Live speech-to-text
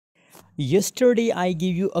Yesterday, I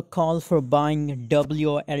gave you a call for buying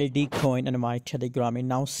WLD coin on my Telegram, and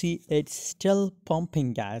now see it's still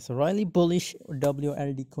pumping, guys. Really bullish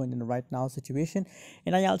WLD coin in right now situation.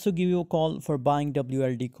 And I also give you a call for buying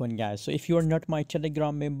WLD coin, guys. So if you are not my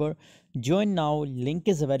Telegram member, join now. Link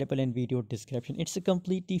is available in video description. It's a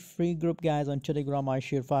completely free group, guys. On Telegram, I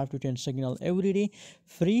share 5 to 10 signal every day,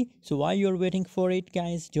 free. So while you're waiting for it,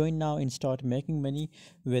 guys, join now and start making money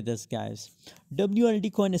with us, guys.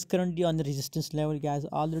 WLD coin is currently on the resistance level, guys.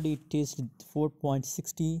 Already it is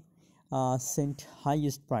 4.60 cent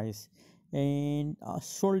highest price, and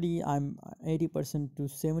surely I'm 80% to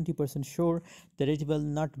 70% sure that it will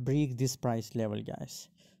not break this price level, guys.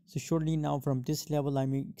 So surely now from this level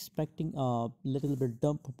I'm expecting a little bit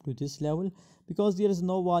dump up to this level, because there is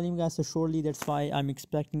no volume, guys. So surely that's why I'm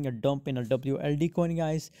expecting a dump in a WLD coin,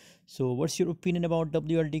 guys. So what's your opinion about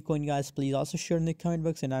WLD coin, guys? Please also share in the comment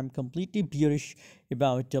box. And I'm completely bearish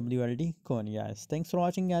about WLD coin, guys. Thanks for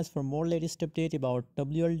watching, guys. For more latest update about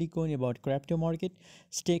WLD coin, about crypto market,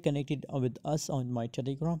 stay connected with us on my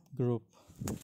Telegram group.